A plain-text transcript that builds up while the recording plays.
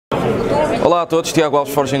Olá a todos, Tiago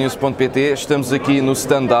Alves, ForgeNews.pt. Estamos aqui no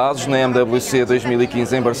stand da Asus, na MWC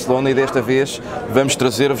 2015 em Barcelona, e desta vez vamos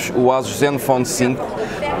trazer-vos o Asus ZenFone 5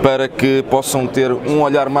 para que possam ter um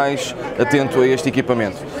olhar mais atento a este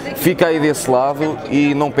equipamento. Fica aí desse lado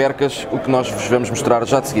e não percas o que nós vos vamos mostrar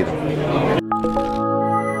já de seguida.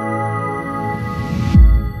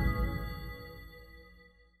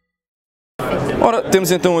 Ora,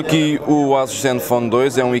 temos então aqui o Asus ZenFone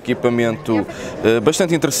 2, é um equipamento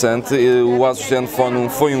bastante interessante. O Asus ZenFone 1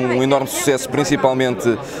 foi um enorme sucesso,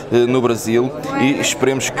 principalmente no Brasil, e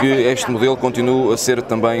esperemos que este modelo continue a ser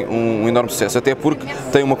também um enorme sucesso, até porque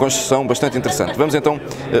tem uma construção bastante interessante. Vamos então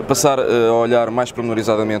passar a olhar mais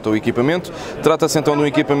pormenorizadamente ao equipamento. Trata-se então de um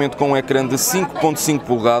equipamento com um ecrã de 5.5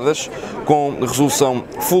 polegadas, com resolução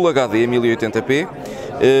Full HD 1080p.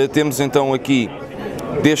 Temos então aqui,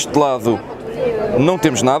 deste lado, não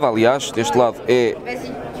temos nada, aliás, deste lado é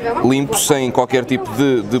limpo, sem qualquer tipo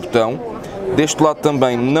de botão. Deste lado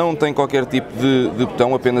também não tem qualquer tipo de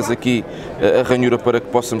botão, apenas aqui a ranhura para que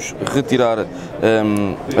possamos retirar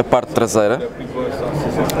a parte traseira.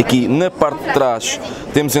 Aqui na parte de trás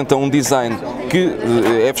temos então um design que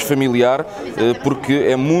é-vos familiar, porque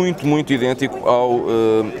é muito idêntico ao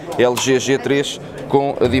LG G3,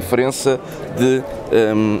 com a diferença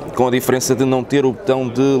de não ter o botão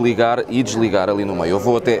de ligar e desligar ali no meio. Eu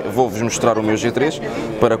vou-vos mostrar o meu G3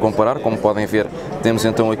 para comparar. Como podem ver, temos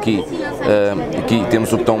então aqui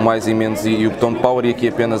temos o botão mais e menos e o botão de power, e aqui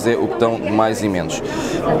apenas é o botão mais e menos.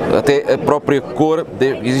 Até a própria cor,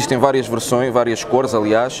 existem várias versões, várias cores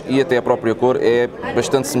aliás, e até a própria cor é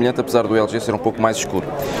bastante semelhante, apesar do LG ser um pouco mais escuro.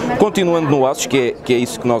 Continuando no Asus, que é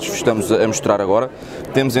isso que nós vos estamos a mostrar agora,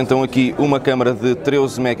 temos então aqui uma câmara de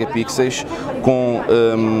 13 megapixels com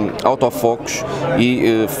autofocus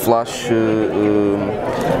e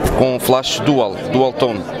com flash dual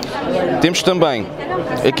tone. Temos também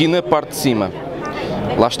aqui na parte de cima,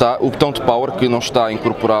 lá está o botão de power, que não está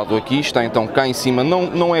incorporado aqui, está então cá em cima.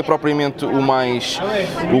 Não é propriamente o mais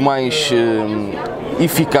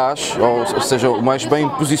eficaz, ou seja, o mais bem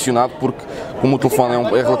posicionado, porque como o telefone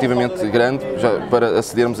é relativamente grande, já para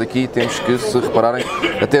acedermos aqui temos que, se repararem,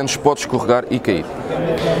 até nos pode escorregar e cair.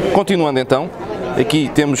 Continuando então,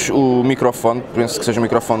 aqui temos o microfone, penso que seja um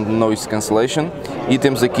microfone de noise cancellation, e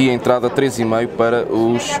temos aqui a entrada 3,5 para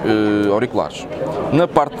os auriculares. Na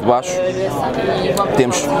parte de baixo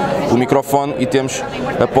temos o microfone e temos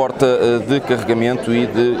a porta de carregamento e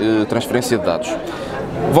de transferência de dados.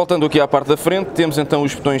 Voltando aqui à parte da frente, temos então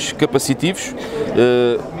os botões capacitivos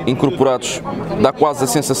incorporados. Dá quase a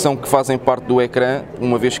sensação que fazem parte do ecrã,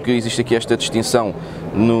 uma vez que existe aqui esta distinção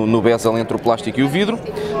no bezel entre o plástico e o vidro.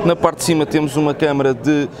 Na parte de cima temos uma câmara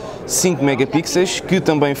de 5 megapixels que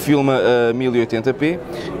também filma a 1080p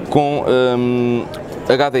com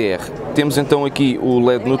HDR. Temos então aqui o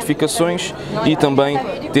LED de notificações e também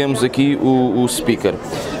temos aqui o speaker.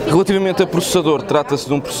 Relativamente a processador, trata-se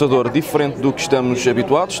de um processador diferente do que estamos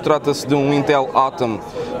habituados. Trata-se de um Intel Atom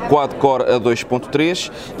quad-core a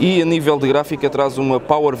 2.3 e a nível de gráfica traz uma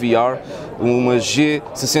PowerVR, uma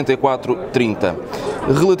G6430.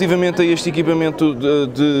 Relativamente a este equipamento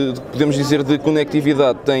podemos dizer de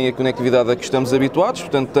conectividade, tem a conectividade a que estamos habituados,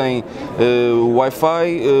 portanto tem o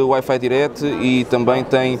Wi-Fi Direct e também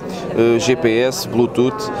tem GPS,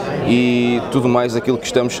 Bluetooth e tudo mais aquilo que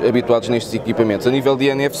estamos habituados nestes equipamentos. A nível de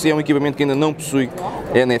NFC, é um equipamento que ainda não possui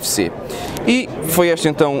NFC. E foi esta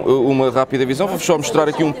então uma rápida visão. Vou só mostrar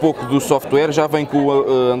aqui um pouco do software. Já vem com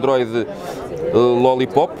o Android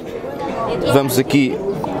Lollipop. Vamos aqui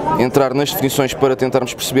entrar nas definições para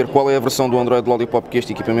tentarmos perceber qual é a versão do Android Lollipop que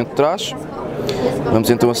este equipamento traz. Vamos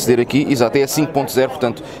então aceder aqui, exato, é a 5.0,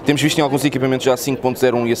 portanto, temos visto em alguns equipamentos já a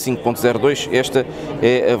 5.01 e a 5.02, esta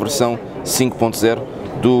é a versão 5.0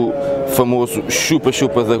 do famoso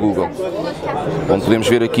chupa-chupa da Google. Como podemos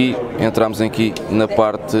ver aqui, entramos aqui na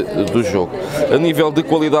parte do jogo. A nível de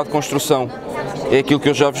qualidade de construção, é aquilo que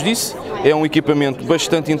eu já vos disse, é um equipamento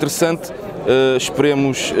bastante interessante.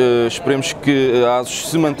 Esperemos que a Asus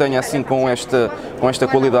se mantenha assim com esta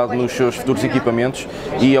qualidade nos seus futuros equipamentos,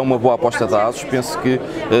 e é uma boa aposta da Asus. Penso que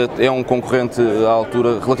é um concorrente à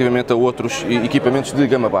altura relativamente a outros equipamentos de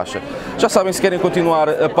gama baixa. Já sabem, se querem continuar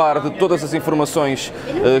a par de todas as informações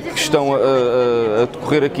que estão a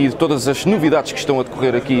decorrer aqui, de todas as novidades que estão a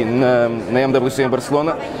decorrer aqui na MWC em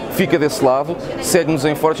Barcelona, fica desse lado, segue-nos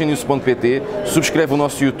em ForgeNews.pt, subscreve o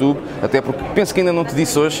nosso YouTube, até porque penso que ainda não te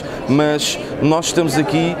disse hoje, mas nós estamos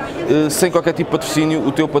aqui sem qualquer tipo de patrocínio.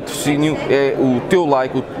 O teu patrocínio é o teu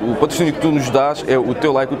like, o patrocínio que tu nos dás é o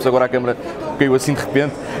teu like. Ups, agora a câmera caiu assim de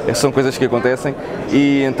repente, são coisas que acontecem.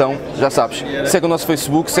 E então, já sabes, segue o nosso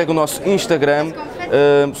Facebook, segue o nosso Instagram,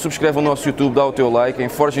 Subscreve o nosso YouTube, dá o teu like em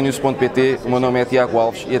forgenews.pt. O meu nome é Tiago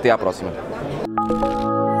Alves e até à próxima.